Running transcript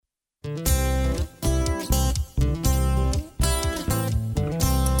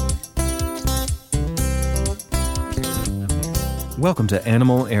Welcome to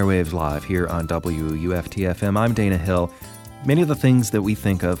Animal Airwaves Live here on WUFT-FM. I'm Dana Hill. Many of the things that we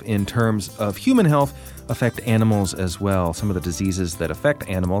think of in terms of human health affect animals as well. Some of the diseases that affect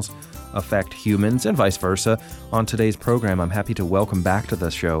animals affect humans and vice versa. On today's program, I'm happy to welcome back to the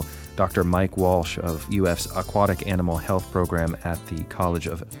show Dr. Mike Walsh of UF's Aquatic Animal Health Program at the College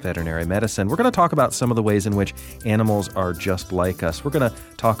of Veterinary Medicine. We're going to talk about some of the ways in which animals are just like us. We're going to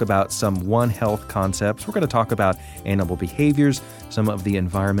talk about some One Health concepts. We're going to talk about animal behaviors, some of the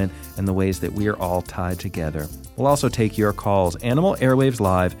environment, and the ways that we are all tied together. We'll also take your calls. Animal Airwaves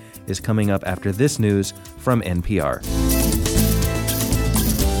Live is coming up after this news from NPR.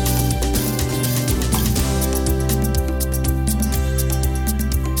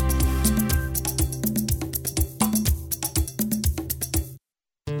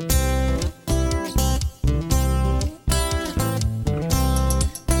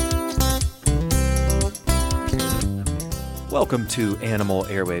 Welcome to Animal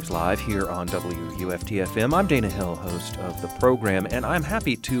Airwaves Live here on WUFT-FM. I'm Dana Hill, host of the program, and I'm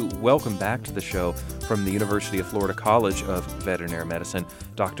happy to welcome back to the show from the University of Florida College of Veterinary Medicine,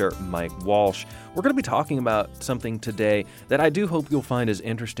 Dr. Mike Walsh. We're going to be talking about something today that I do hope you'll find as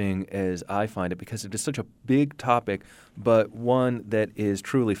interesting as I find it, because it is such a big topic, but one that is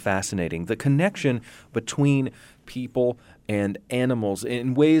truly fascinating. The connection between people and animals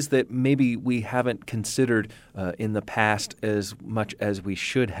in ways that maybe we haven't considered in the past as much as we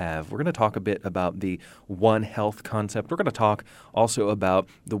should have. We're going to talk a bit about the One Health concept. We're going to talk also about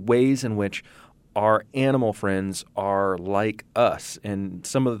the ways in which our animal friends are like us, and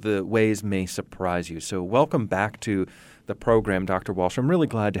some of the ways may surprise you. So welcome back to the program, Dr. Walsh. I'm really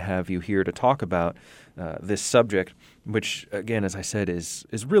glad to have you here to talk about this subject, which, again, as I said, is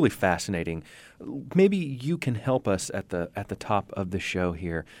really fascinating. Maybe you can help us at the top of the show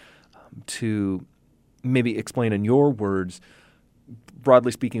here to maybe explain in your words,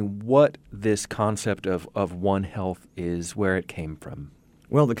 broadly speaking, what this concept of One Health is, where it came from.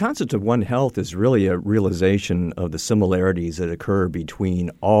 Well, the concept of One Health is really a realization of the similarities that occur between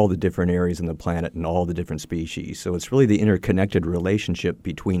all the different areas on the planet and all the different species. So it's really the interconnected relationship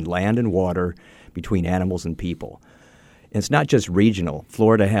between land and water, between animals and people. And it's not just regional.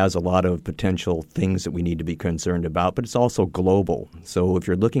 Florida has a lot of potential things that we need to be concerned about, but it's also global. So if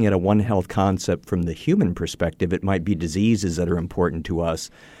you're looking at a One Health concept from the human perspective, it might be diseases that are important to us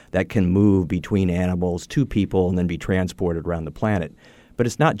that can move between animals to people and then be transported around the planet. But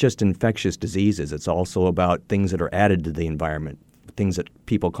it's not just infectious diseases. It's also about things that are added to the environment, things that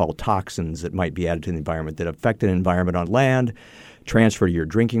people call toxins that might be added to the environment that affect an environment on land, transfer to your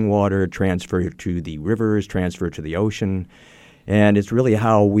drinking water, transfer to the rivers, transfer to the ocean. And it's really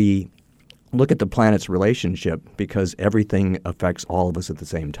how we look at the planet's relationship, because everything affects all of us at the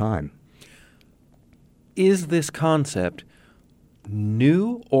same time. Is this concept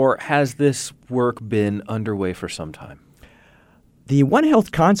new, or has this work been underway for some time? The One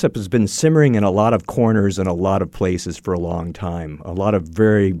Health concept has been simmering in a lot of corners and a lot of places for a long time. A lot of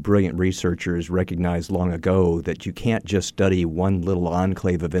very brilliant researchers recognized long ago that you can't just study one little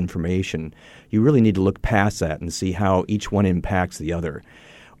enclave of information. You really need to look past that and see how each one impacts the other.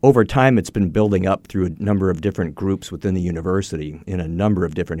 Over time, it's been building up through a number of different groups within the university in a number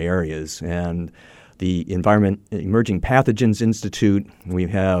of different areas. And the Emerging Pathogens Institute, we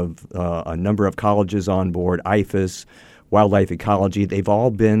have a number of colleges on board, IFAS, Wildlife Ecology, they've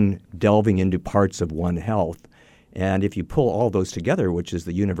all been delving into parts of One Health. And if you pull all those together, which is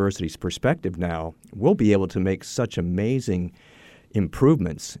the university's perspective now, we'll be able to make such amazing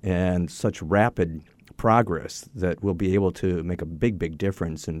improvements and such rapid progress that we'll be able to make a big, big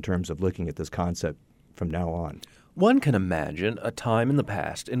difference in terms of looking at this concept from now on. One can imagine a time in the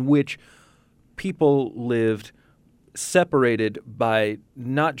past in which people lived separated by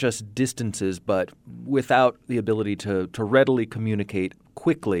not just distances, but without the ability to readily communicate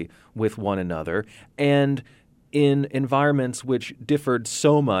quickly with one another, and in environments which differed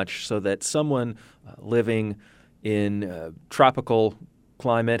so much so that someone living in tropical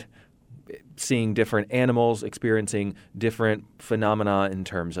climate, seeing different animals, experiencing different phenomena in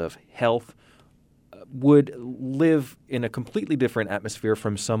terms of health, would live in a completely different atmosphere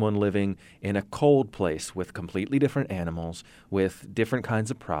from someone living in a cold place with completely different animals, with different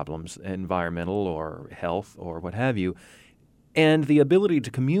kinds of problems, environmental or health or what have you. And the ability to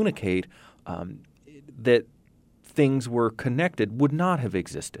communicate that things were connected would not have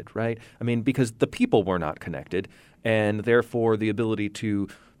existed, right? I mean, because the people were not connected, and therefore the ability to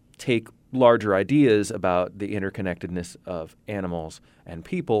take larger ideas about the interconnectedness of animals and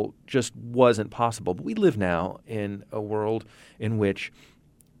people just wasn't possible. But we live now in a world in which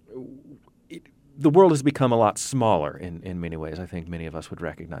the world has become a lot smaller in many ways. I think many of us would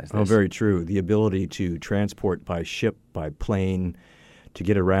recognize this. Oh, very true. The ability to transport by ship, by plane, to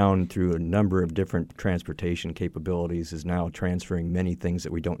get around through a number of different transportation capabilities is now transferring many things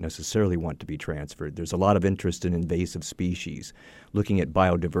that we don't necessarily want to be transferred. There's a lot of interest in invasive species, looking at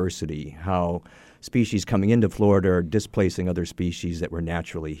biodiversity, how species coming into Florida are displacing other species that were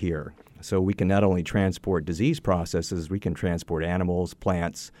naturally here. So we can not only transport disease processes, we can transport animals,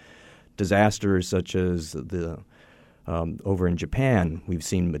 plants, disasters such as over in Japan, we've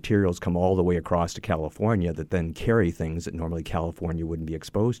seen materials come all the way across to California that then carry things that normally California wouldn't be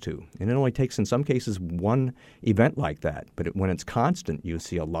exposed to. And it only takes, in some cases, one event like that. But when it's constant, you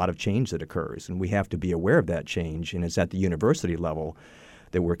see a lot of change that occurs. And we have to be aware of that change. And it's at the university level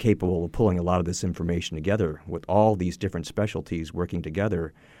that we're capable of pulling a lot of this information together with all these different specialties working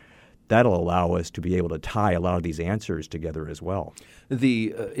together. That'll allow us to be able to tie a lot of these answers together as well.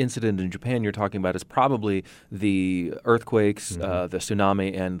 The incident in Japan you're talking about is probably the earthquakes, the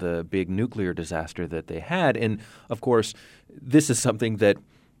tsunami, and the big nuclear disaster that they had. And, of course, this is something that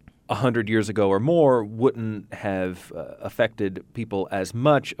 100 years ago or more wouldn't have affected people as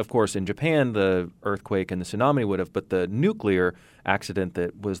much. Of course, in Japan, the earthquake and the tsunami would have, but the nuclear accident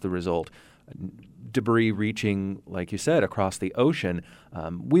that was the result, debris reaching, like you said, across the ocean.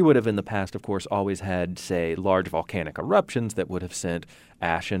 We would have in the past, of course, always had, say, large volcanic eruptions that would have sent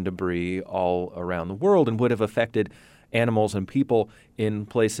ash and debris all around the world and would have affected animals and people in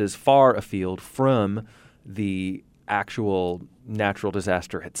places far afield from the actual natural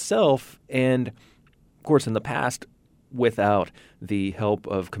disaster itself. And, of course, in the past, without the help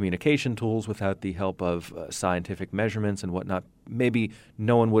of communication tools, without the help of scientific measurements and whatnot, maybe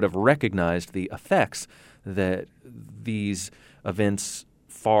no one would have recognized the effects that these events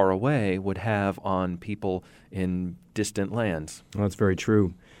far away would have on people in distant lands. Well, that's very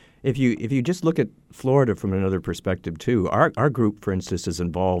true. If you just look at Florida from another perspective, too, our group, for instance, is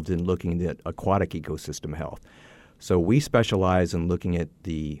involved in looking at aquatic ecosystem health. So we specialize in looking at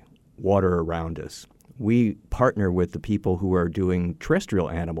the water around us. We partner with the people who are doing terrestrial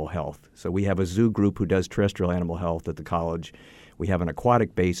animal health. So we have a zoo group who does terrestrial animal health at the college. We have an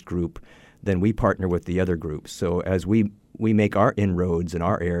aquatic-based group. Then we partner with the other groups. So as we make our inroads in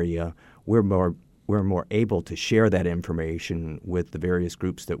our area, we're more able to share that information with the various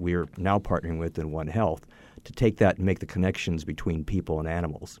groups that we're now partnering with in One Health to take that and make the connections between people and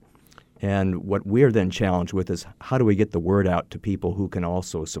animals. And what we're then challenged with is how do we get the word out to people who can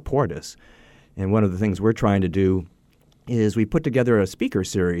also support us? And one of the things we're trying to do is we put together a speaker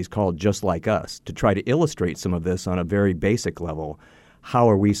series called Just Like Us to try to illustrate some of this on a very basic level. How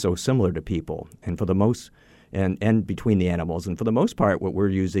are we so similar to people? And for the most and between the animals. And for the most part, what we're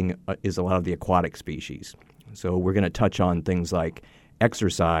using is a lot of the aquatic species. So we're going to touch on things like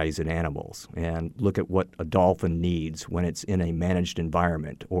exercise in animals and look at what a dolphin needs when it's in a managed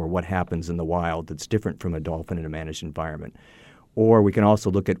environment or what happens in the wild that's different from a dolphin in a managed environment. Or we can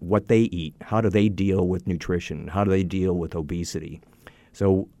also look at what they eat. How do they deal with nutrition? How do they deal with obesity?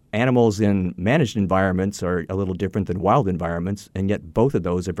 So animals in managed environments are a little different than wild environments, and yet both of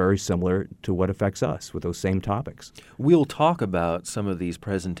those are very similar to what affects us with those same topics. We'll talk about some of these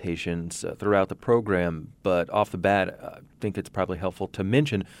presentations throughout the program, but off the bat, I think it's probably helpful to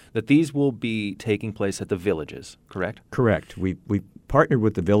mention that these will be taking place at the villages, correct? Correct. We partnered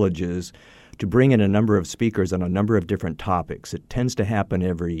with the villages to bring in a number of speakers on a number of different topics. It tends to happen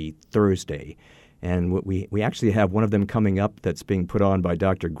every Thursday. And we actually have one of them coming up that's being put on by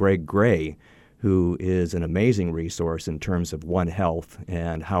Dr. Greg Gray, who is an amazing resource in terms of One Health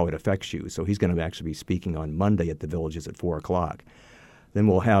and how it affects you. So he's going to actually be speaking on Monday at the villages at 4 o'clock. Then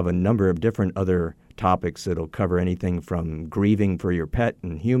we'll have a number of different other topics that'll cover anything from grieving for your pet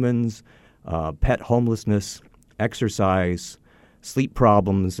and humans, pet homelessness, exercise, sleep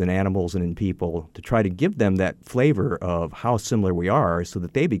problems in animals and in people, to try to give them that flavor of how similar we are so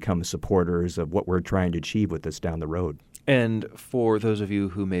that they become supporters of what we're trying to achieve with this down the road. And for those of you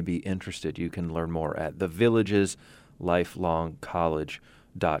who may be interested, you can learn more at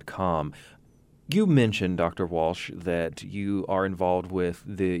thevillageslifelongcollege.com. You mentioned, Dr. Walsh, that you are involved with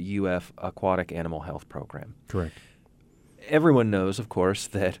the UF Aquatic Animal Health Program. Correct. Everyone knows, of course,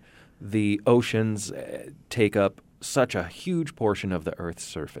 that the oceans take up such a huge portion of the Earth's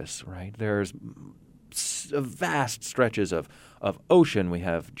surface, right? There's vast stretches of ocean. We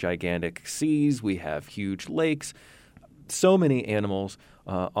have gigantic seas. We have huge lakes. So many animals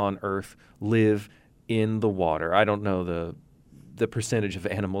on Earth live in the water. I don't know the percentage of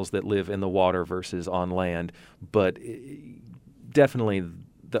animals that live in the water versus on land, but definitely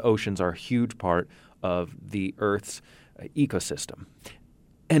the oceans are a huge part of the Earth's ecosystem.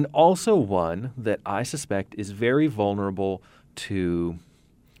 and also one that I suspect is very vulnerable to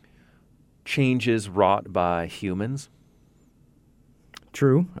changes wrought by humans.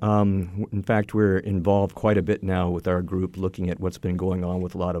 True. In fact, we're involved quite a bit now with our group looking at what's been going on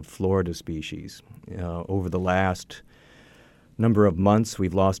with a lot of Florida species. Over the last number of months,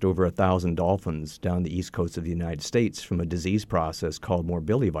 we've lost over 1,000 dolphins down the east coast of the United States from a disease process called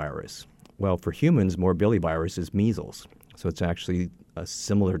morbillivirus. Well, for humans, morbillivirus is measles. So it's actually a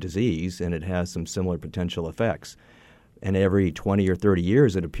similar disease, and it has some similar potential effects. And every 20 or 30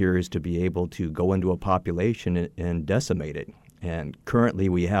 years, it appears to be able to go into a population and decimate it. And currently,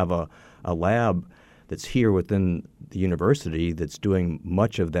 we have a lab that's here within the university that's doing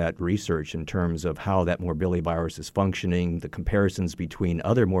much of that research in terms of how that morbillivirus is functioning, the comparisons between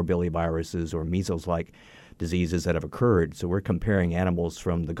other morbilliviruses or measles-like diseases that have occurred. So we're comparing animals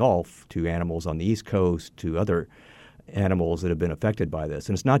from the Gulf to animals on the East Coast to other animals that have been affected by this.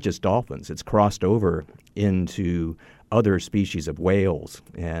 And it's not just dolphins. It's crossed over into other species of whales.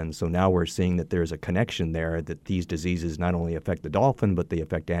 And so now we're seeing that there's a connection there, that these diseases not only affect the dolphin, but they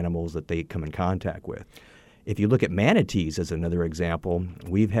affect animals that they come in contact with. If you look at manatees as another example,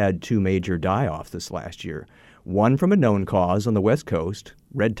 we've had 2 major die-offs this last year. One from a known cause on the West Coast,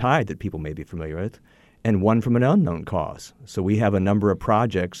 red tide that people may be familiar with, and one from an unknown cause. So we have a number of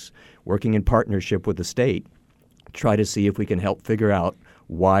projects working in partnership with the state try to see if we can help figure out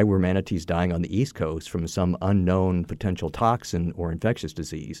why were manatees dying on the East Coast from some unknown potential toxin or infectious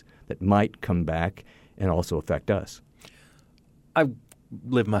disease that might come back and also affect us. I've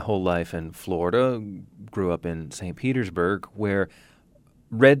lived my whole life in Florida, grew up in St. Petersburg, where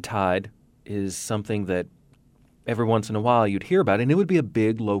red tide is something that every once in a while you'd hear about, and it would be a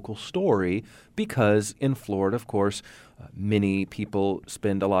big local story because in Florida, of course, many people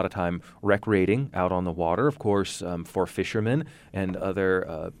spend a lot of time recreating out on the water. Of course, for fishermen and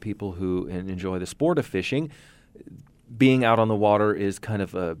other people who enjoy the sport of fishing, being out on the water is kind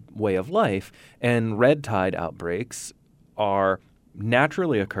of a way of life. And red tide outbreaks are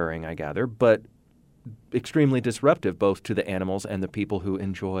naturally occurring, I gather, but extremely disruptive both to the animals and the people who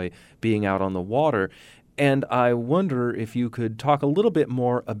enjoy being out on the water. And I wonder if you could talk a little bit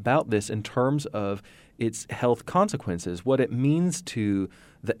more about this in terms of its health consequences, what it means to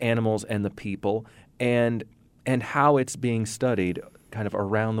the animals and the people, and how it's being studied kind of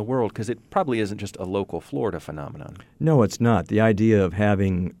around the world, because it probably isn't just a local Florida phenomenon. No, it's not. The idea of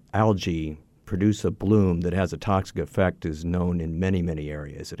having algae produce a bloom that has a toxic effect is known in many, many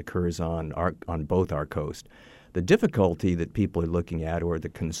areas. It occurs on both our coast. The difficulty that people are looking at, or the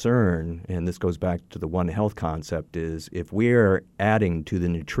concern, and this goes back to the One Health concept, is if we're adding to the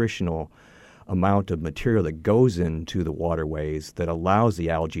nutritional amount of material that goes into the waterways that allows the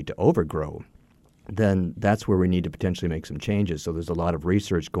algae to overgrow, then that's where we need to potentially make some changes. So there's a lot of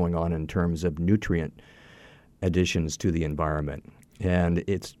research going on in terms of nutrient additions to the environment. And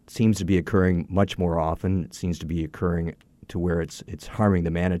it seems to be occurring much more often. It seems to be occurring to where it's harming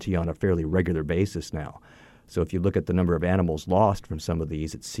the manatee on a fairly regular basis now. So if you look at the number of animals lost from some of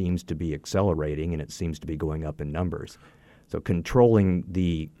these, it seems to be accelerating and it seems to be going up in numbers. So controlling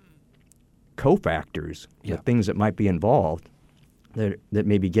the cofactors, the things that might be involved that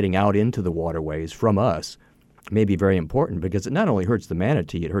may be getting out into the waterways from us, may be very important, because it not only hurts the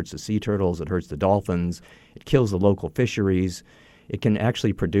manatee, it hurts the sea turtles, it hurts the dolphins, it kills the local fisheries. It can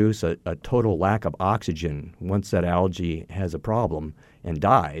actually produce a total lack of oxygen once that algae has a problem and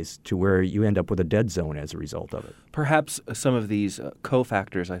dies, to where you end up with a dead zone as a result of it. Perhaps some of these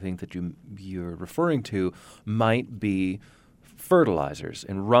cofactors I think that you're referring to might be fertilizers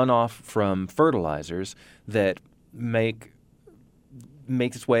and runoff from fertilizers that make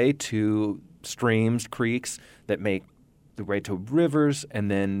its way to streams, creeks, that make the way to rivers,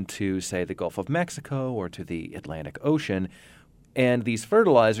 and then to, say, the Gulf of Mexico or to the Atlantic Ocean. And these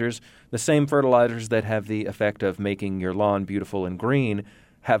fertilizers, the same fertilizers that have the effect of making your lawn beautiful and green,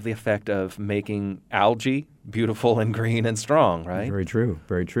 have the effect of making algae beautiful and green and strong, right? Very true,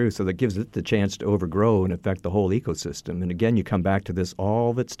 very true. So that gives it the chance to overgrow and affect the whole ecosystem. And again, you come back to this,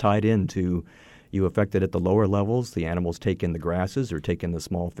 all that's tied into, you affect it at the lower levels, the animals take in the grasses or take in the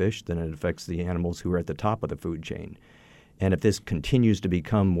small fish, then it affects the animals who are at the top of the food chain. And if this continues to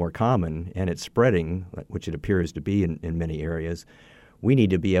become more common and it's spreading, which it appears to be in many areas, we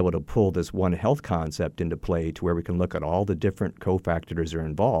need to be able to pull this One Health concept into play to where we can look at all the different cofactors that are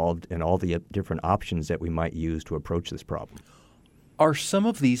involved and all the different options that we might use to approach this problem. Are some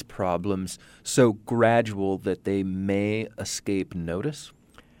of these problems so gradual that they may escape notice?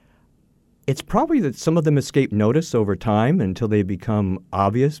 It's probably that some of them escape notice over time until they become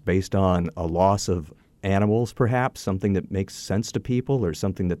obvious based on a loss of animals, perhaps, something that makes sense to people or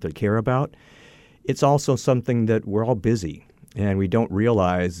something that they care about. It's also something that we're all busy, and we don't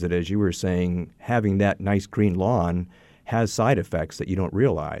realize that, as you were saying, having that nice green lawn has side effects that you don't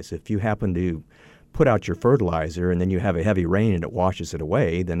realize. If you happen to put out your fertilizer and then you have a heavy rain and it washes it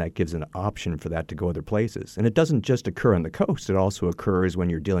away, then that gives an option for that to go other places. And it doesn't just occur on the coast. It also occurs when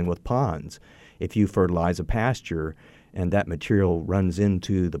you're dealing with ponds. If you fertilize a pasture and that material runs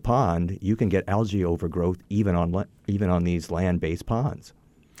into the pond, you can get algae overgrowth even on these land-based ponds.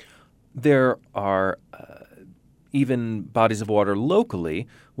 There are even bodies of water locally,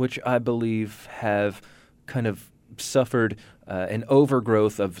 which I believe have kind of suffered an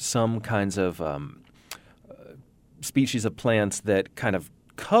overgrowth of some kinds of species of plants that kind of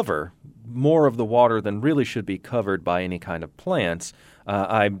cover more of the water than really should be covered by any kind of plants.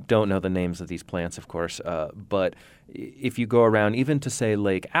 I don't know the names of these plants, of course, but if you go around even to, say,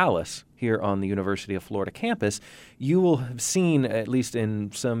 Lake Alice here on the University of Florida campus, you will have seen, at least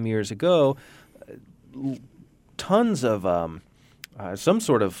in some years ago, tons of some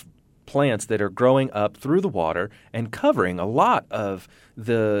sort of plants that are growing up through the water and covering a lot of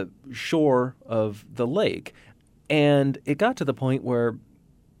the shore of the lake. And it got to the point where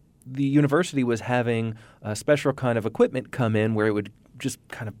the university was having a special kind of equipment come in where it would just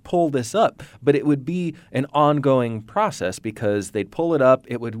kind of pull this up. But it would be an ongoing process because they'd pull it up,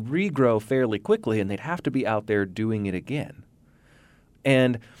 it would regrow fairly quickly, and they'd have to be out there doing it again.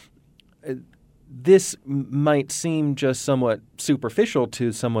 And this might seem just somewhat superficial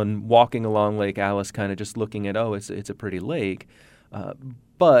to someone walking along Lake Alice, kind of just looking at, oh, it's a pretty lake.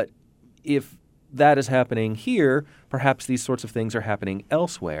 But if that is happening here, perhaps these sorts of things are happening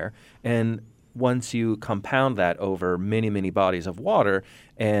elsewhere. And once you compound that over many, many bodies of water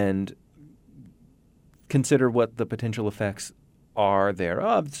and consider what the potential effects are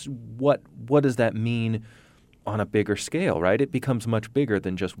thereof, what does that mean on a bigger scale, right? It becomes much bigger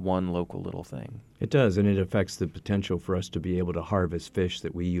than just one local little thing. It does, and it affects the potential for us to be able to harvest fish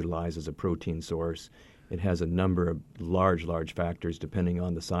that we utilize as a protein source. It has a number of large factors depending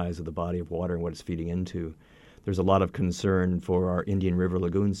on the size of the body of water and what it's feeding into. There's a lot of concern for our Indian River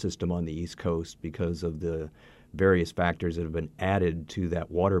Lagoon system on the East Coast because of the various factors that have been added to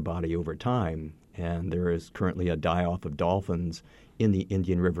that water body over time. And there is currently a die-off of dolphins in the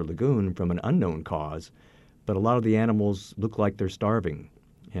Indian River Lagoon from an unknown cause. But a lot of the animals look like they're starving,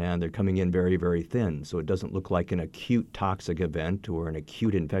 and they're coming in very, very thin. So it doesn't look like an acute toxic event or an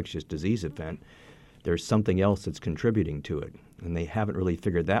acute infectious disease event. There's something else that's contributing to it, and they haven't really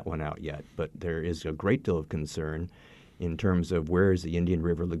figured that one out yet. But there is a great deal of concern in terms of where is the Indian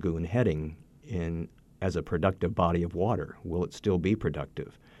River Lagoon heading as a productive body of water. Will it still be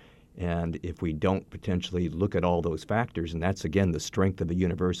productive? And if we don't potentially look at all those factors, and that's, again, the strength of the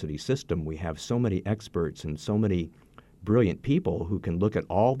university system, we have so many experts and so many brilliant people who can look at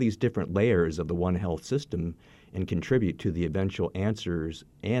all these different layers of the One Health system and contribute to the eventual answers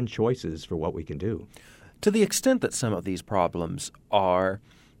and choices for what we can do. To the extent that some of these problems are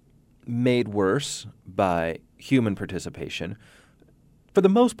made worse by human participation, for the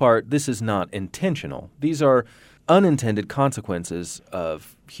most part, this is not intentional. These are unintended consequences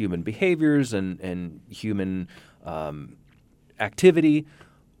of human behaviors and human activity.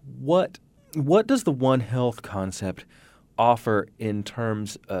 What does the One Health concept offer in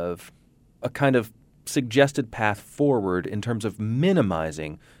terms of a kind of suggested path forward in terms of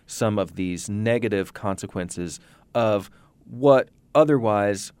minimizing some of these negative consequences of what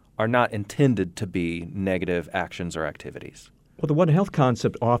otherwise are not intended to be negative actions or activities? Well, the One Health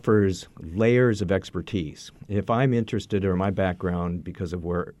concept offers layers of expertise. If I'm interested, or my background, because of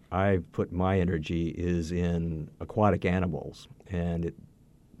where I've put my energy, is in aquatic animals, and it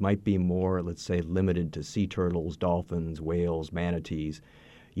might be more, let's say, limited to sea turtles, dolphins, whales, manatees,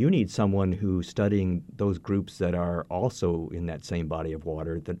 you need someone who's studying those groups that are also in that same body of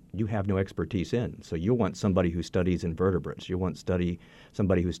water that you have no expertise in. So you'll want somebody who studies invertebrates. You want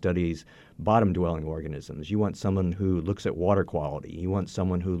somebody who studies bottom-dwelling organisms. You want someone who looks at water quality. You want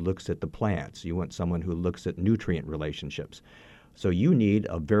someone who looks at the plants. You want someone who looks at nutrient relationships. So you need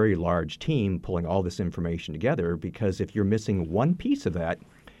a very large team pulling all this information together, because if you're missing one piece of that,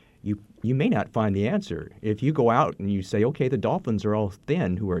 you may not find the answer. If you go out and you say, okay, the dolphins are all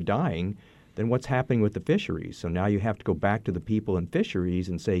thin who are dying, then what's happening with the fisheries? So now you have to go back to the people in fisheries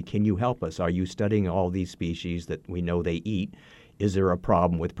and say, can you help us? Are you studying all these species that we know they eat? Is there a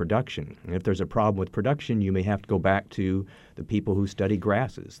problem with production? And if there's a problem with production, you may have to go back to the people who study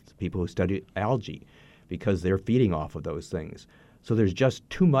grasses, the people who study algae, because they're feeding off of those things. So there's just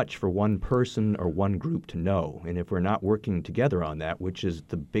too much for one person or one group to know. And if we're not working together on that, which is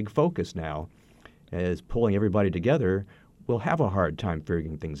the big focus now, as pulling everybody together, we'll have a hard time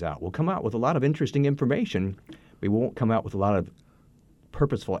figuring things out. We'll come out with a lot of interesting information, but we won't come out with a lot of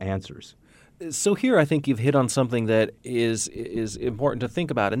purposeful answers. So here I think you've hit on something that is important to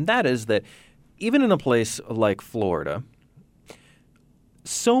think about, and that is that even in a place like Florida,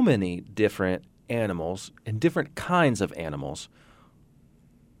 so many different animals and different kinds of animals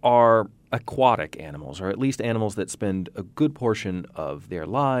are aquatic animals, or at least animals that spend a good portion of their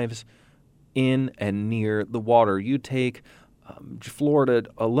lives in and near the water. You take Florida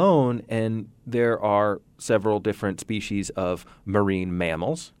alone, and there are several different species of marine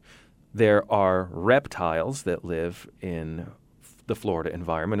mammals. There are reptiles that live in the Florida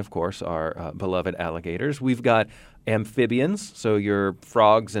environment, of course, our beloved alligators. We've got amphibians, so your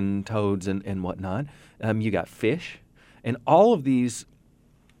frogs and toads and whatnot. You got fish. And all of these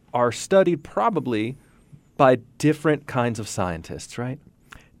are studied probably by different kinds of scientists, right?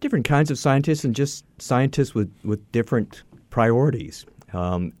 Different kinds of scientists, and just scientists with different priorities.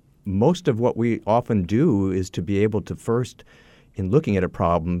 Most of what we often do is to be able to first, in looking at a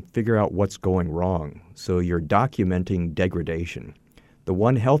problem, figure out what's going wrong. So you're documenting degradation. The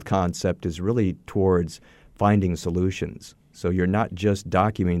One Health concept is really towards finding solutions. So you're not just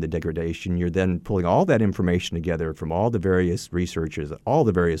documenting the degradation, you're then pulling all that information together from all the various researchers at all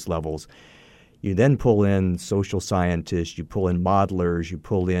the various levels. You then pull in social scientists, you pull in modelers, you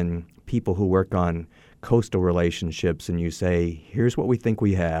pull in people who work on coastal relationships, and you say, here's what we think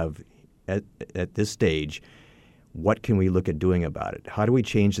we have at this stage. What can we look at doing about it? How do we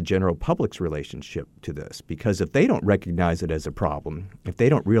change the general public's relationship to this? Because if they don't recognize it as a problem, if they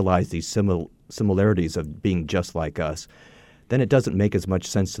don't realize these similarities of being just like us, then it doesn't make as much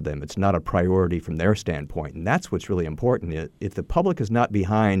sense to them. It's not a priority from their standpoint. And that's what's really important. If the public is not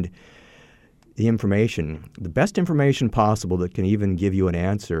behind the information, the best information possible that can even give you an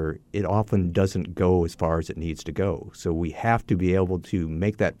answer, it often doesn't go as far as it needs to go. So we have to be able to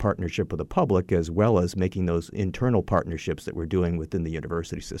make that partnership with the public as well as making those internal partnerships that we're doing within the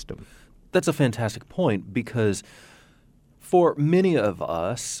university system. That's a fantastic point, because for many of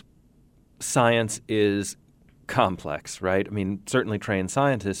us, science is complex, right? I mean, certainly trained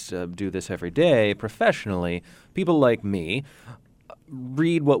scientists do this every day professionally. People like me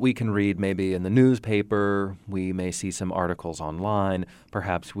read what we can read maybe in the newspaper. We may see some articles online.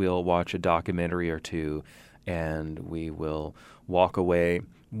 Perhaps we'll watch a documentary or two, and we will walk away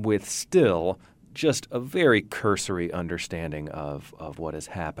with still just a very cursory understanding of what is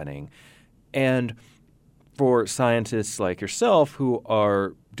happening. And for scientists like yourself who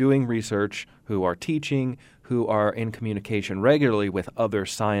are doing research, who are teaching, who are in communication regularly with other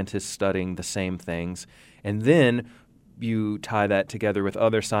scientists studying the same things, and then you tie that together with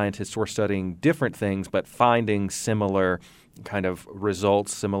other scientists who are studying different things but finding similar kind of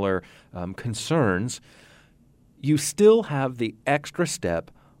results, similar concerns, you still have the extra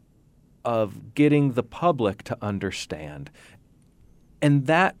step of getting the public to understand. And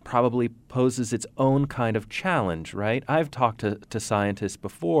that probably poses its own kind of challenge, right? I've talked to scientists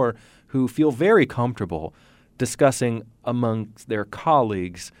before who feel very comfortable discussing amongst their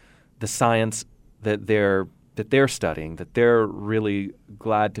colleagues the science that they're studying, that they're really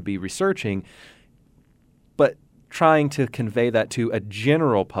glad to be researching, but trying to convey that to a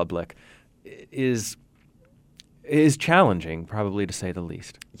general public is challenging, probably to say the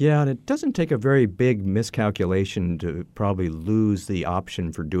least. Yeah, and it doesn't take a very big miscalculation to probably lose the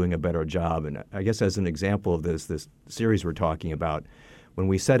option for doing a better job. And I guess as an example of this series we're talking about, when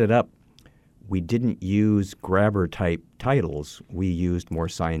we set it up, we didn't use grabber-type titles. We used more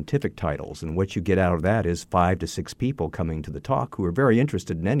scientific titles. And what you get out of that is 5 to 6 people coming to the talk who are very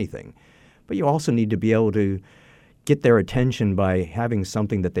interested in anything. But you also need to be able to get their attention by having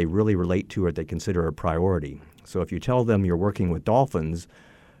something that they really relate to or they consider a priority. So if you tell them you're working with dolphins,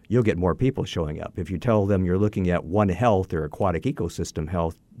 you'll get more people showing up. If you tell them you're looking at One Health or aquatic ecosystem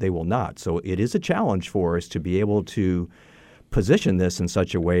health, they will not. So it is a challenge for us to be able to position this in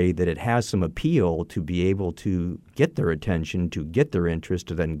such a way that it has some appeal to be able to get their attention, to get their interest,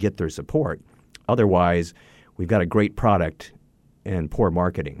 to then get their support. Otherwise, we've got a great product and poor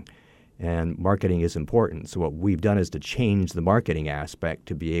marketing. And marketing is important. So what we've done is to change the marketing aspect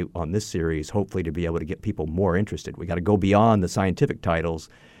to be able, on this series, hopefully to be able to get people more interested. We got to go beyond the scientific titles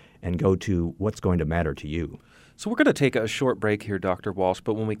and go to what's going to matter to you. So we're going to take a short break here, Dr. Walsh,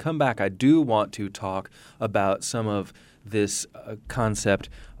 but when we come back, I do want to talk about some of this concept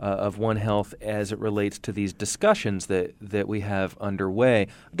of One Health as it relates to these discussions that we have underway.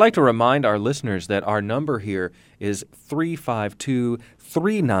 I'd like to remind our listeners that our number here is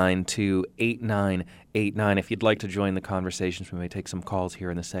 352-392-8989. If you'd like to join the conversations, we may take some calls here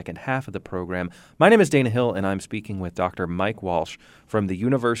in the second half of the program. My name is Dana Hill, and I'm speaking with Dr. Mike Walsh from the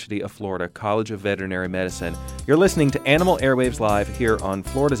University of Florida College of Veterinary Medicine. You're listening to Animal Airwaves Live here on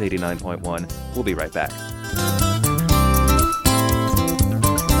Florida's 89.1. We'll be right back.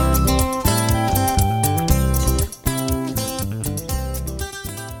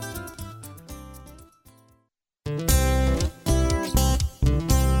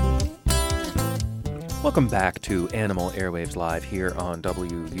 Welcome back to Animal Airwaves Live here on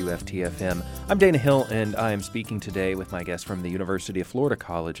WUFT-FM. I'm Dana Hill, and I am speaking today with my guest from the University of Florida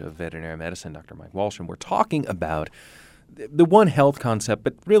College of Veterinary Medicine, Dr. Mike Walsh, and we're talking about the One Health concept,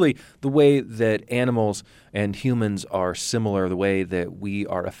 but really the way that animals and humans are similar, the way that we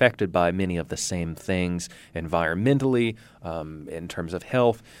are affected by many of the same things environmentally, in terms of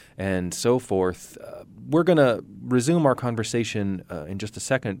health, and so forth. We're going to resume our conversation in just a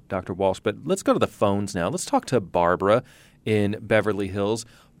second, Dr. Walsh, but let's go to the phones now. Let's talk to Barbara in Beverly Hills.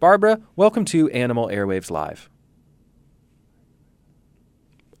 Barbara, welcome to Animal Airwaves Live.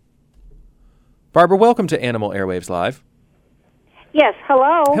 Barbara, welcome to Animal Airwaves Live. Yes,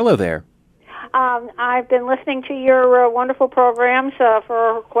 hello. Hello there. I've been listening to your wonderful programs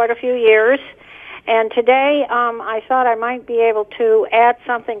for quite a few years, and today I thought I might be able to add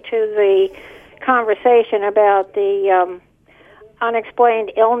something to the conversation about the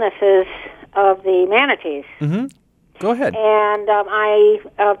unexplained illnesses of the manatees. Mm-hmm. Go ahead. And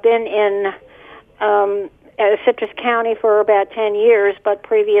I've been in Citrus County for about 10 years, but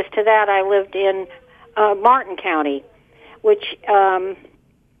previous to that I lived in Martin County, which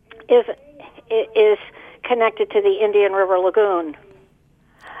is connected to the Indian River Lagoon.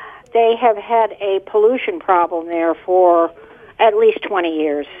 They have had a pollution problem there for at least 20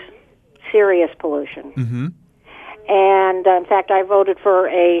 years, serious pollution. Mm-hmm. And, in fact, I voted for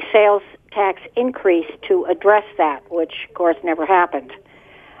a sales tax increase to address that, which, of course, never happened.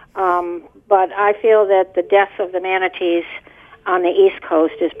 But I feel that the deaths of the manatees on the East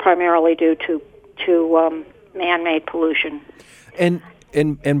Coast is primarily due to man-made pollution. And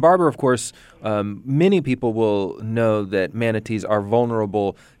Barbara, of course, many people will know that manatees are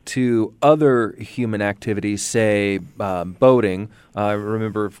vulnerable to other human activities, say boating. I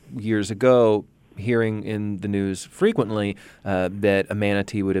remember years ago hearing in the news frequently that a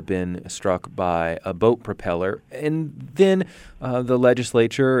manatee would have been struck by a boat propeller. And then the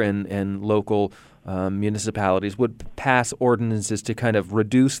legislature and local municipalities would pass ordinances to kind of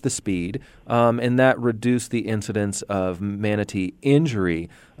reduce the speed, and that reduced the incidence of manatee injury.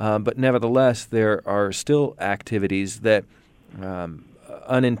 But nevertheless, there are still activities that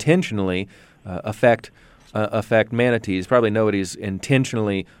unintentionally affect manatees. Probably nobody's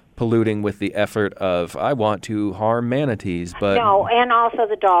intentionally polluting with the effort of, I want to harm manatees, but no, and also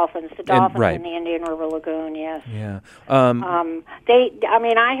the dolphins. The dolphins right. in the Indian River Lagoon, yes. Yeah.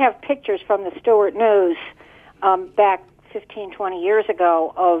 I have pictures from the Stewart News back 15, 20 years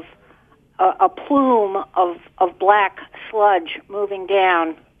ago of a plume of black sludge moving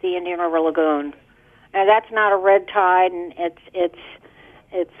down the Indian River Lagoon. Now that's not a red tide, and it's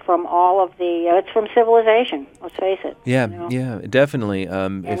from all of it's from civilization. Let's face it. Yeah, you know? Yeah, definitely.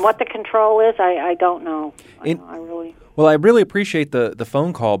 And what the control is, I don't know. Well, I really appreciate the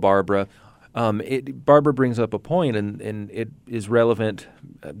phone call, Barbara. Barbara brings up a point, and it is relevant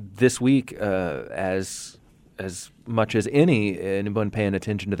this week as much as anyone paying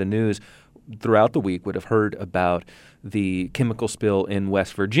attention to the news throughout the week would have heard about the chemical spill in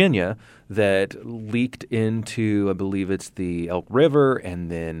West Virginia that leaked into, I believe it's the Elk River,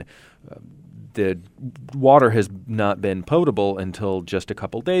 and then the water has not been potable until just a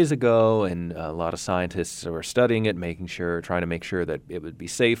couple days ago, and a lot of scientists are studying it, trying to make sure that it would be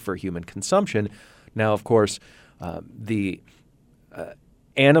safe for human consumption. Now, of course, the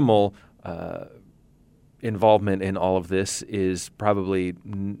animal involvement in all of this is probably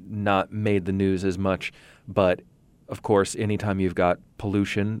not made the news as much, but of course, anytime you've got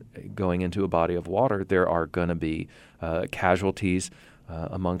pollution going into a body of water, there are going to be casualties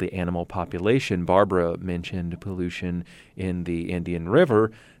among the animal population. Barbara mentioned pollution in the Indian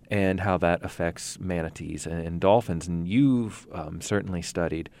River and how that affects manatees and dolphins, and you've certainly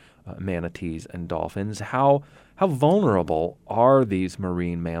studied manatees and dolphins. How vulnerable are these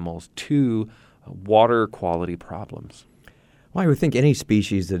marine mammals to water quality problems? Well, I would think any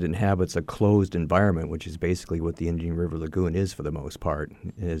species that inhabits a closed environment, which is basically what the Indian River Lagoon is for the most part,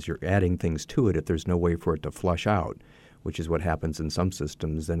 is you're adding things to it if there's no way for it to flush out. which is what happens in some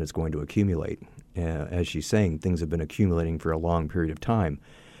systems, then it's going to accumulate. As she's saying, things have been accumulating for a long period of time.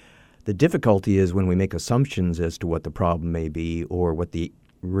 The difficulty is when we make assumptions as to what the problem may be or what the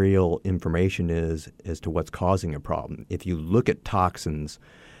real information is as to what's causing a problem. If you look at toxins,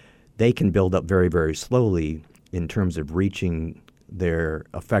 they can build up very, very slowly in terms of reaching their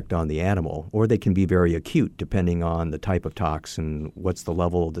effect on the animal, or they can be very acute depending on the type of toxin, what's the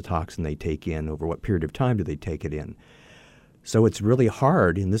level of the toxin they take in, over what period of time do they take it in. So it's really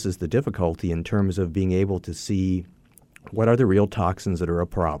hard, and this is the difficulty in terms of being able to see what are the real toxins that are a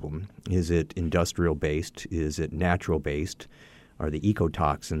problem. Is it industrial-based? Is it natural-based? Are the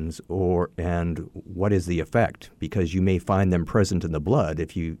ecotoxins, and what is the effect? Because you may find them present in the blood.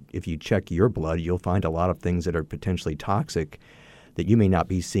 If you check your blood, you'll find a lot of things that are potentially toxic that you may not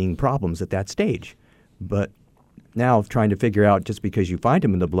be seeing problems at that stage. But now trying to figure out, just because you find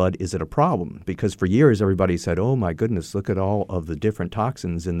them in the blood, is it a problem? Because for years everybody said, oh my goodness, look at all of the different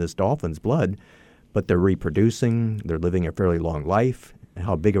toxins in this dolphin's blood, but they're reproducing, they're living a fairly long life.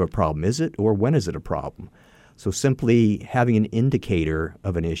 How big of a problem is it, or when is it a problem? So simply having an indicator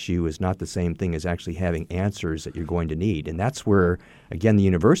of an issue is not the same thing as actually having answers that you're going to need. And that's where, again, the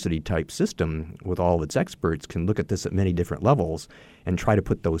university-type system with all of its experts can look at this at many different levels and try to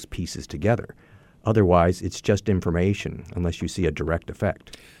put those pieces together. Otherwise, it's just information unless you see a direct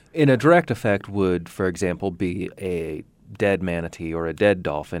effect. And a direct effect would, for example, be a dead manatee or a dead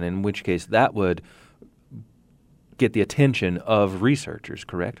dolphin, in which case that would get the attention of researchers,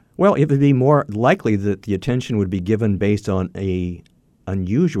 correct? Well, it would be more likely that the attention would be given based on a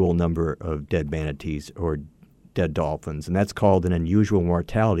unusual number of dead manatees or dead dolphins, and that's called an unusual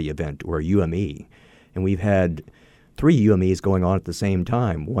mortality event, or UME. And we've had 3 UMEs going on at the same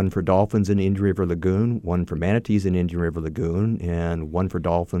time, one for dolphins in Indian River Lagoon, one for manatees in Indian River Lagoon, and one for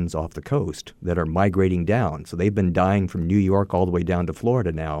dolphins off the coast that are migrating down. So they've been dying from New York all the way down to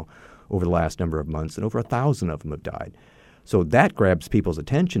Florida now over the last number of months, and over 1,000 of them have died. So that grabs people's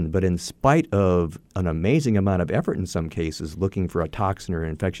attention, but in spite of an amazing amount of effort in some cases looking for a toxin or an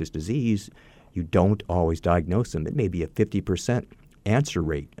infectious disease, you don't always diagnose them. It may be a 50% answer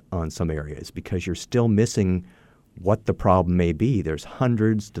rate on some areas because you're still missing what the problem may be. There's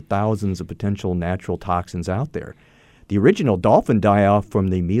hundreds to thousands of potential natural toxins out there. The original dolphin die-off from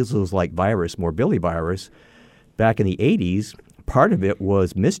the measles-like virus, morbillivirus, back in the 80s, part of it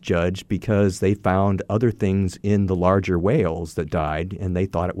was misjudged because they found other things in the larger whales that died, and they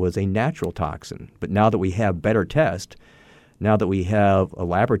thought it was a natural toxin. But now that we have better tests, now that we have a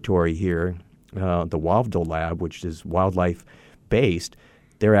laboratory here, the WAVDL lab, which is wildlife-based,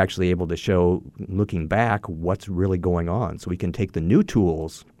 they're actually able to show, looking back, what's really going on. So we can take the new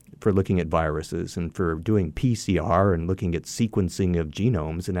tools for looking at viruses and for doing PCR and looking at sequencing of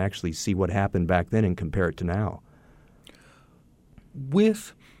genomes and actually see what happened back then and compare it to now.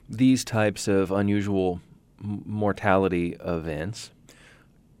 With these types of unusual mortality events,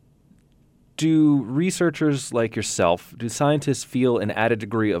 do researchers like yourself, do scientists feel an added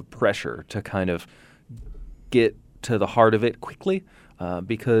degree of pressure to kind of get to the heart of it quickly?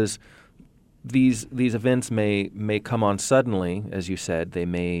 Because these events may come on suddenly, as you said. They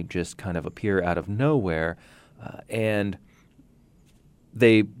may just kind of appear out of nowhere, and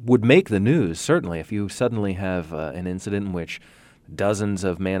they would make the news, certainly. If you suddenly have an incident in which dozens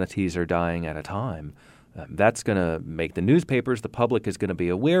of manatees are dying at a time, that's going to make the newspapers. The public is going to be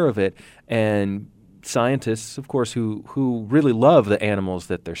aware of it, and scientists, of course, who really love the animals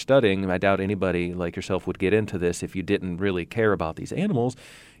that they're studying. I doubt anybody like yourself would get into this if you didn't really care about these animals.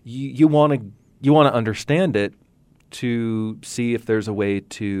 You want to understand it to see if there's a way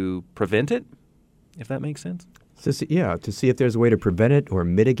to prevent it, if that makes sense. To see if there's a way to prevent it or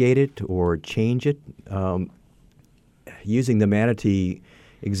mitigate it or change it. Using the manatee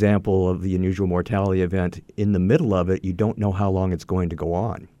example of the unusual mortality event, in the middle of it, you don't know how long it's going to go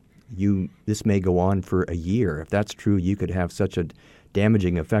on. This may go on for a year. If that's true, you could have such a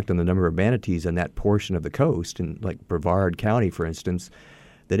damaging effect on the number of manatees in that portion of the coast, in like Brevard County, for instance,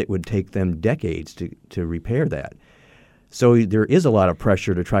 that it would take them decades to repair that. So there is a lot of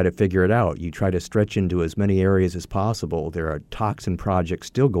pressure to try to figure it out. You try to stretch into as many areas as possible. There are toxin projects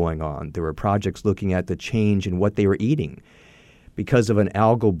still going on. There were projects looking at the change in what they were eating. Because of an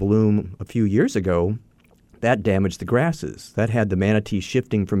algal bloom a few years ago, that damaged the grasses. That had the manatees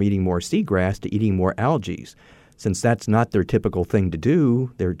shifting from eating more seagrass to eating more algae. Since that's not their typical thing to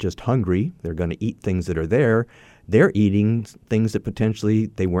do, they're just hungry, they're going to eat things that are there, they're eating things that potentially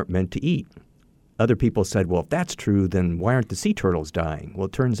they weren't meant to eat. Other people said, well, if that's true, then why aren't the sea turtles dying? Well,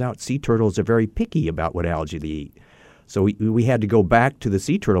 it turns out sea turtles are very picky about what algae they eat. So we had to go back to the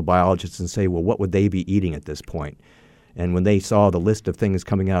sea turtle biologists and say, well, what would they be eating at this point? And when they saw the list of things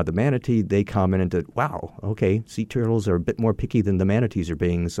coming out of the manatee, they commented that, wow, okay, sea turtles are a bit more picky than the manatees are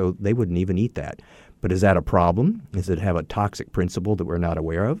being, so they wouldn't even eat that. But is that a problem? Does it have a toxic principle that we're not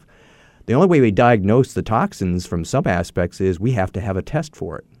aware of? The only way we diagnose the toxins from some aspects is we have to have a test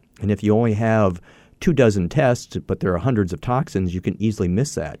for it. And if you only have 24 tests, but there are hundreds of toxins, you can easily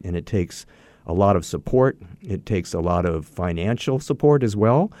miss that. And it takes a lot of support. It takes a lot of financial support as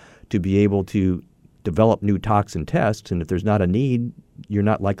well to be able to develop new toxin tests, and if there's not a need, you're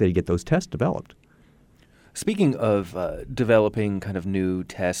not likely to get those tests developed. Speaking of developing kind of new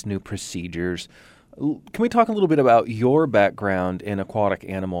tests, new procedures, can we talk a little bit about your background in aquatic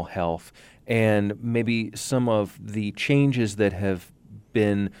animal health and maybe some of the changes that have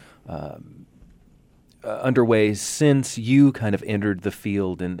been underway since you kind of entered the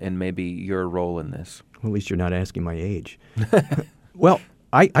field and maybe your role in this? Well, at least you're not asking my age. Well,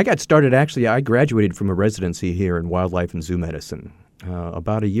 I got started, actually, I graduated from a residency here in wildlife and zoo medicine.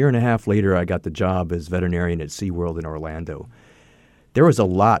 About a year and a half later, I got the job as veterinarian at SeaWorld in Orlando. There was a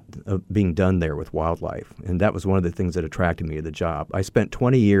lot being done there with wildlife, and that was one of the things that attracted me to the job. I spent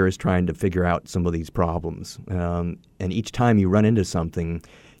 20 years trying to figure out some of these problems, and each time you run into something,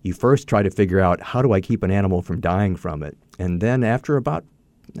 you first try to figure out, how do I keep an animal from dying from it? And then after about,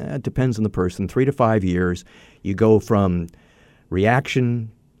 it depends on the person, 3 to 5 years, you go from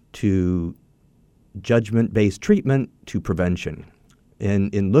reaction to judgment-based treatment to prevention.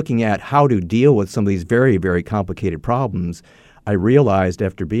 And in looking at how to deal with some of these very, very complicated problems, I realized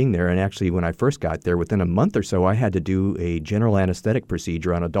after being there, and actually when I first got there, within a month or so, I had to do a general anesthetic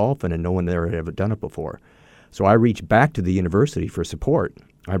procedure on a dolphin, and no one there had ever done it before. So I reached back to the university for support.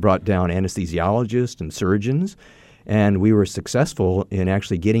 I brought down anesthesiologists and surgeons, and we were successful in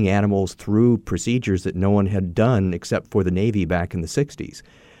actually getting animals through procedures that no one had done except for the Navy back in the 60s.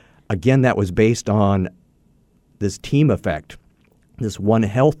 Again, that was based on this team effect, this One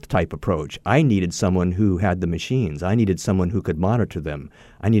Health type approach. I needed someone who had the machines. I needed someone who could monitor them.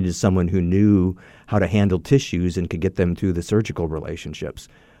 I needed someone who knew how to handle tissues and could get them through the surgical relationships.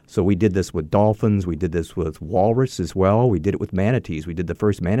 So we did this with dolphins. We did this with walrus as well. We did it with manatees. We did the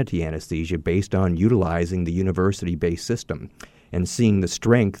first manatee anesthesia based on utilizing the university-based system and seeing the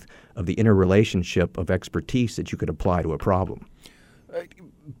strength of the interrelationship of expertise that you could apply to a problem.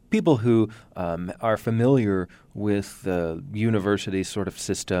 People who are familiar with the university sort of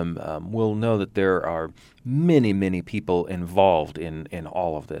system will know that there are many, many people involved in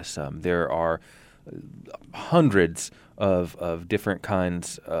all of this. There are hundreds of different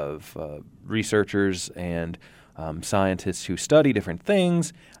kinds of researchers and scientists who study different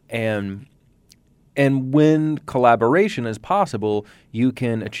things, and when collaboration is possible, you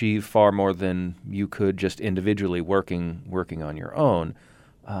can achieve far more than you could just individually working on your own.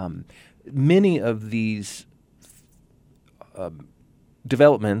 Many of these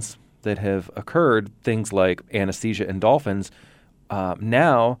developments that have occurred, things like anesthesia in dolphins,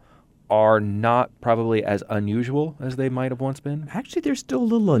 now are not probably as unusual as they might have once been? Actually, they're still a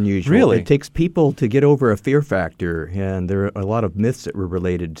little unusual. Really? It takes people to get over a fear factor, and there are a lot of myths that were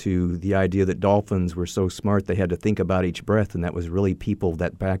related to the idea that dolphins were so smart they had to think about each breath, and that was really people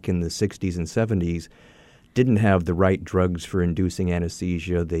that back in the 60s and 70s didn't have the right drugs for inducing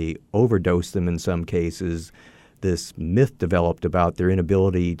anesthesia. They overdosed them in some cases. This myth developed about their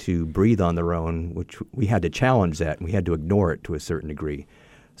inability to breathe on their own, which we had to challenge that, and we had to ignore it to a certain degree.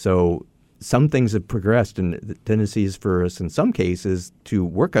 So some things have progressed, and the tendency is for us in some cases to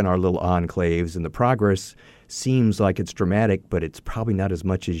work on our little enclaves, and the progress seems like it's dramatic, but it's probably not as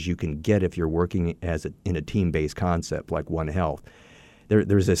much as you can get if you're working in a team-based concept like One Health.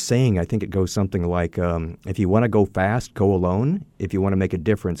 There's a saying, I think it goes something like, if you want to go fast, go alone. If you want to make a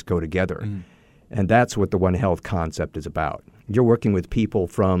difference, go together. Mm. And that's what the One Health concept is about. You're working with people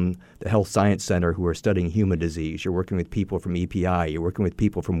from the Health Science Center who are studying human disease. You're working with people from EPI. You're working with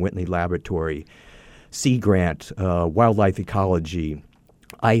people from Whitney Laboratory, Sea Grant, Wildlife Ecology,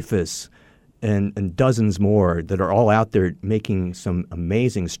 IFAS, and dozens more that are all out there making some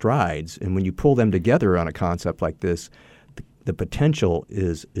amazing strides. And when you pull them together on a concept like this, the potential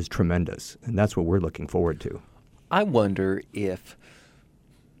is tremendous. And that's what we're looking forward to. I wonder if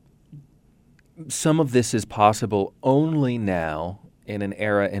some of this is possible only now in an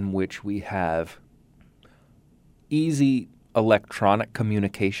era in which we have easy electronic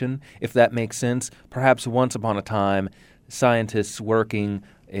communication, if that makes sense. Perhaps once upon a time, scientists working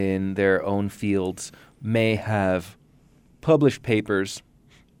in their own fields may have published papers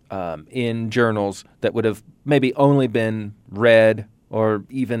in journals that would have maybe only been read or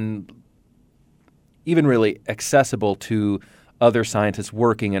even really accessible to other scientists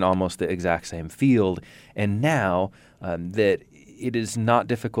working in almost the exact same field. And now that it is not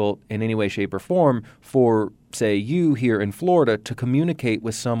difficult in any way, shape, or form for, say, you here in Florida to communicate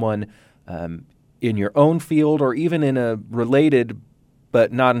with someone in your own field or even in a related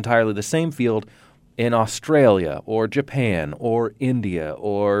but not entirely the same field in Australia or Japan or India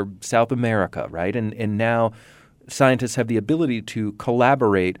or South America, right? And now scientists have the ability to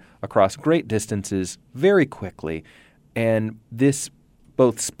collaborate across great distances very quickly, and this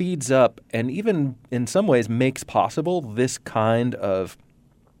both speeds up and even in some ways makes possible this kind of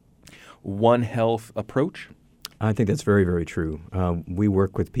One Health approach. I think that's very, very true. We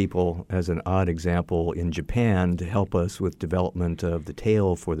work with people, as an odd example, in Japan to help us with development of the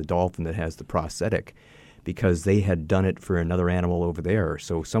tail for the dolphin that has the prosthetic, because they had done it for another animal over there.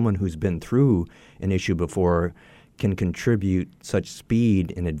 So someone who's been through an issue before can contribute such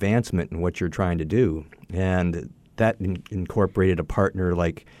speed and advancement in what you're trying to do. And that incorporated a partner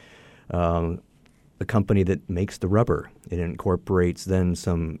like the company that makes the rubber. It incorporates then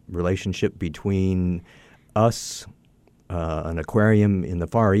some relationship between us, an aquarium in the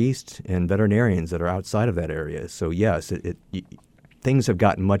Far East, and veterinarians that are outside of that area. So yes, things have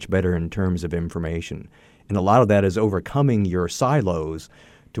gotten much better in terms of information. And a lot of that is overcoming your silos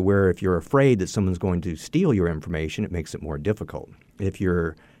to where if you're afraid that someone's going to steal your information, it makes it more difficult. If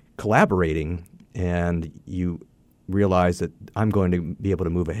you're collaborating and you realize that I'm going to be able to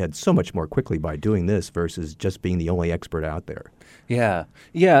move ahead so much more quickly by doing this versus just being the only expert out there. Yeah.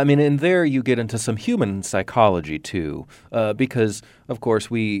 I mean, and there you get into some human psychology too, because of course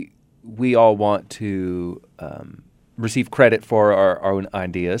we all want to receive credit for our own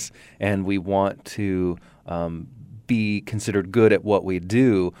ideas, and we want to be considered good at what we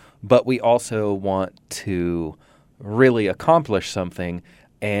do, but we also want to really accomplish something.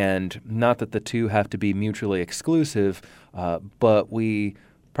 And not that the two have to be mutually exclusive, but we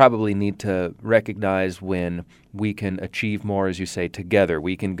probably need to recognize when we can achieve more, as you say, together.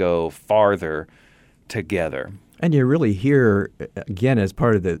 We can go farther together. And you really hear, again, as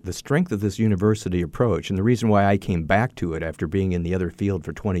part of the strength of this university approach, and the reason why I came back to it after being in the other field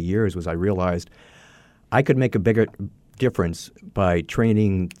for 20 years was I realized I could make a bigger difference by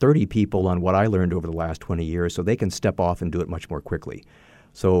training 30 people on what I learned over the last 20 years so they can step off and do it much more quickly.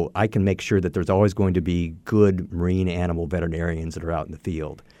 So I can make sure that there's always going to be good marine animal veterinarians that are out in the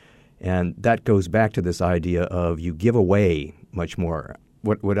field. And that goes back to this idea of you give away much more.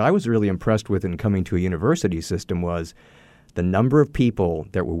 What I was really impressed with in coming to a university system was the number of people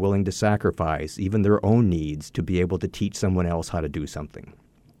that were willing to sacrifice even their own needs to be able to teach someone else how to do something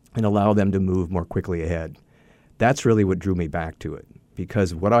and allow them to move more quickly ahead. That's really what drew me back to it.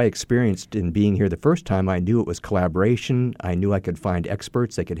 Because what I experienced in being here the first time, I knew it was collaboration. I knew I could find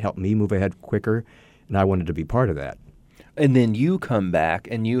experts that could help me move ahead quicker, and I wanted to be part of that. And then you come back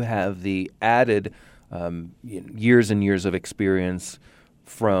and you have the added years and years of experience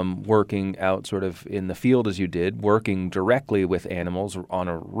from working out sort of in the field as you did, working directly with animals on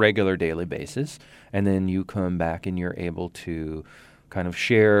a regular daily basis. And then you come back and you're able to kind of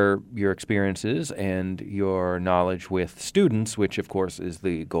share your experiences and your knowledge with students, which, of course, is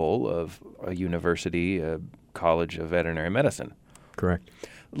the goal of a university, a college of veterinary medicine. Correct.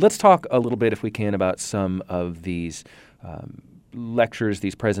 Let's talk a little bit, if we can, about some of these lectures,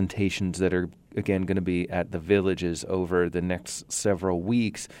 these presentations that are, again, going to be at the villages over the next several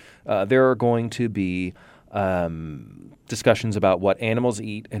weeks. There are going to be discussions about what animals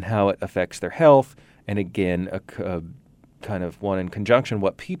eat and how it affects their health, and again, a kind of one in conjunction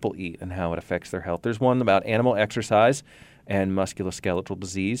what people eat and how it affects their health. There's one about animal exercise and musculoskeletal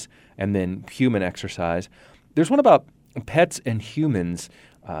disease, and then human exercise. There's one about pets and humans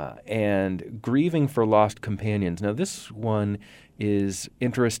and grieving for lost companions. Now, this one is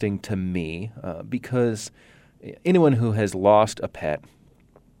interesting to me because anyone who has lost a pet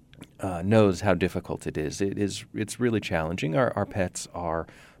knows how difficult it is. It's really challenging. Our pets are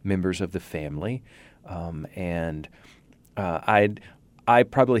members of the family, and I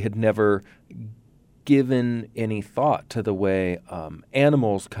probably had never given any thought to the way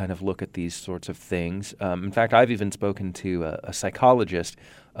animals kind of look at these sorts of things. In fact, I've even spoken to a psychologist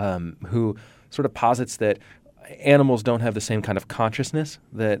who sort of posits that animals don't have the same kind of consciousness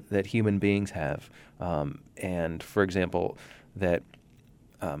that human beings have. And, for example, that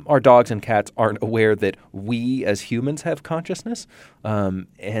our dogs and cats aren't aware that we as humans have consciousness,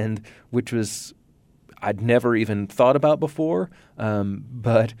 and which was I'd never even thought about before,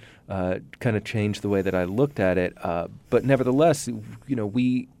 but kind of changed the way that I looked at it. But nevertheless,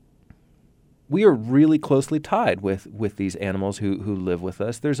 we are really closely tied with these animals who live with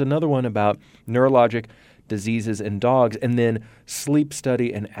us. There's another one about neurologic diseases in dogs, and then sleep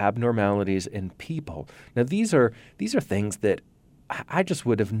study and abnormalities in people. Now, these are things that I just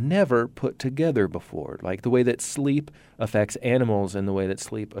would have never put together before, like the way that sleep affects animals and the way that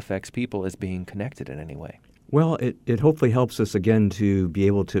sleep affects people as being connected in any way. Well, it hopefully helps us again to be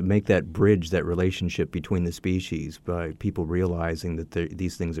able to make that bridge, that relationship between the species by people realizing that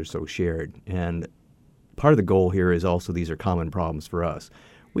these things are so shared. And part of the goal here is also these are common problems for us.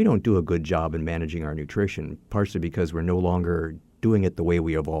 We don't do a good job in managing our nutrition, partially because we're no longer doing it the way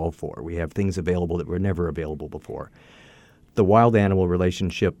we evolved for. We have things available that were never available before. The wild animal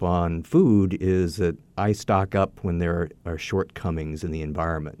relationship on food is that I stock up when there are shortcomings in the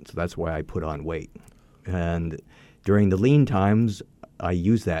environment. So that's why I put on weight. And during the lean times, I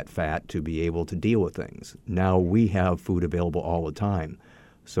use that fat to be able to deal with things. Now we have food available all the time.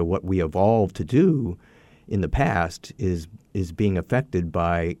 So what we evolved to do in the past is being affected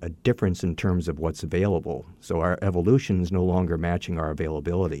by a difference in terms of what's available. So our evolution is no longer matching our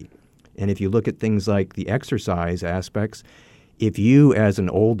availability. And if you look at things like the exercise aspects, if you as an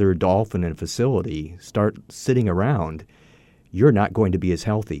older dolphin in a facility start sitting around, you're not going to be as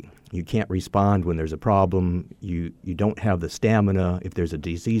healthy. You can't respond when there's a problem. You don't have the stamina if there's a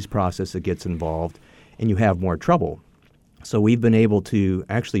disease process that gets involved, and you have more trouble. So we've been able to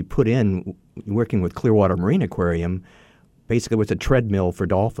actually put in, working with Clearwater Marine Aquarium, basically what's a treadmill for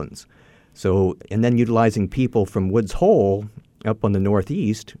dolphins. So, and then utilizing people from Woods Hole up on the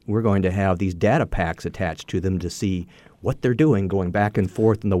northeast, we're going to have these data packs attached to them to see what they're doing, going back and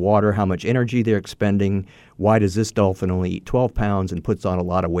forth in the water, how much energy they're expending, why does this dolphin only eat 12 pounds and puts on a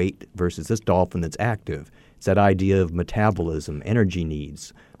lot of weight versus this dolphin that's active. It's that idea of metabolism, energy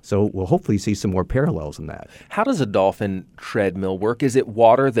needs. So we'll hopefully see some more parallels in that. How does a dolphin treadmill work? Is it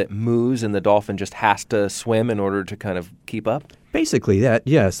water that moves and the dolphin just has to swim in order to kind of keep up? Basically that,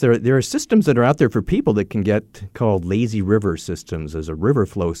 yes. There are systems that are out there for people that can get called lazy river systems. There's a river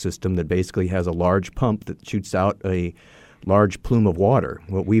flow system that basically has a large pump that shoots out a large plume of water.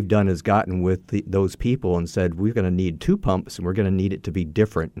 What we've done is gotten with those people and said we're going to need 2 pumps and we're going to need it to be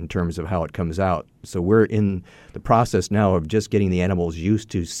different in terms of how it comes out. So we're in the process now of just getting the animals used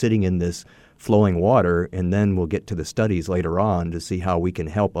to sitting in this flowing water, and then we'll get to the studies later on to see how we can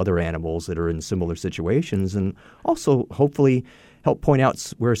help other animals that are in similar situations, and also hopefully help point out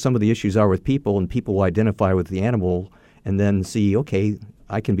where some of the issues are with people, and people will identify with the animal and then see, okay,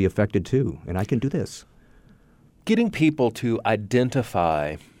 I can be affected too, and I can do this. Getting people to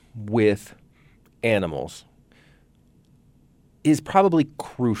identify with animals is probably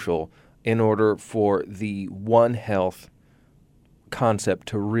crucial in order for the One Health concept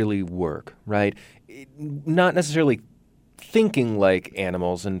to really work, right? Not necessarily thinking like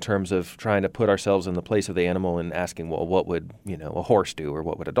animals in terms of trying to put ourselves in the place of the animal and asking, well, what would, a horse do or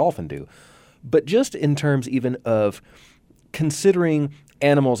what would a dolphin do? But just in terms even of considering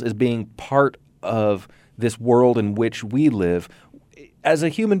animals as being part of this world in which we live. As a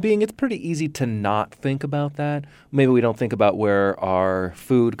human being, it's pretty easy to not think about that. Maybe we don't think about where our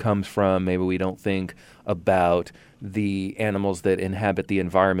food comes from. Maybe we don't think about the animals that inhabit the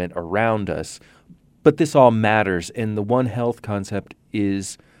environment around us. But this all matters, and the One Health concept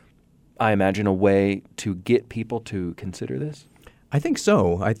is, I imagine, a way to get people to consider this? I think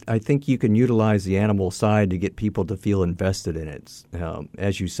so. I think you can utilize the animal side to get people to feel invested in it.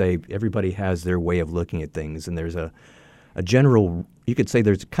 As you say, everybody has their way of looking at things, and there's a general, you could say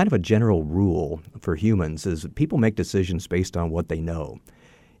there's kind of a general rule for humans is people make decisions based on what they know.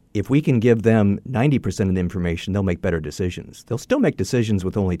 If we can give them 90% of the information, they'll make better decisions. They'll still make decisions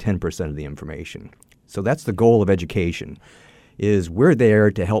with only 10% of the information. So that's the goal of education, is we're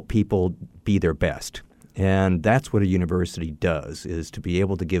there to help people be their best. And that's what a university does, is to be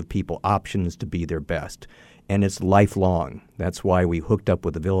able to give people options to be their best. And it's lifelong. That's why we hooked up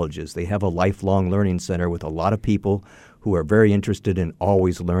with the villages. They have a lifelong learning center with a lot of people who are very interested in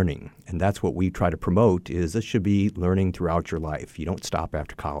always learning. And that's what we try to promote, is this should be learning throughout your life. You don't stop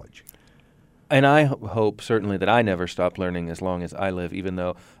after college. And I hope certainly that I never stop learning as long as I live, even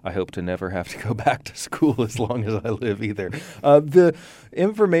though I hope to never have to go back to school as long as I live either. The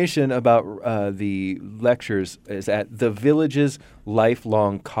information about the lectures is at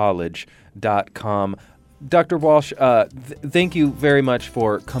thevillageslifelongcollege.com. Dr. Walsh, thank you very much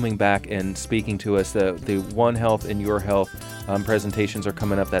for coming back and speaking to us. The One Health and Your Health presentations are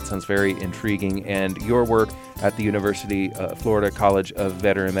coming up. That sounds very intriguing. And your work at the University Florida College of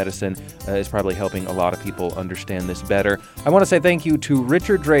Veterinary Medicine is probably helping a lot of people understand this better. I want to say thank you to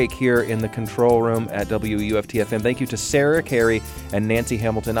Richard Drake here in the control room at WUFT-FM. Thank you to Sarah Carey and Nancy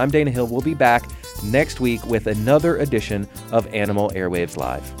Hamilton. I'm Dana Hill. We'll be back next week with another edition of Animal Airwaves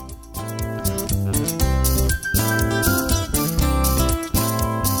Live.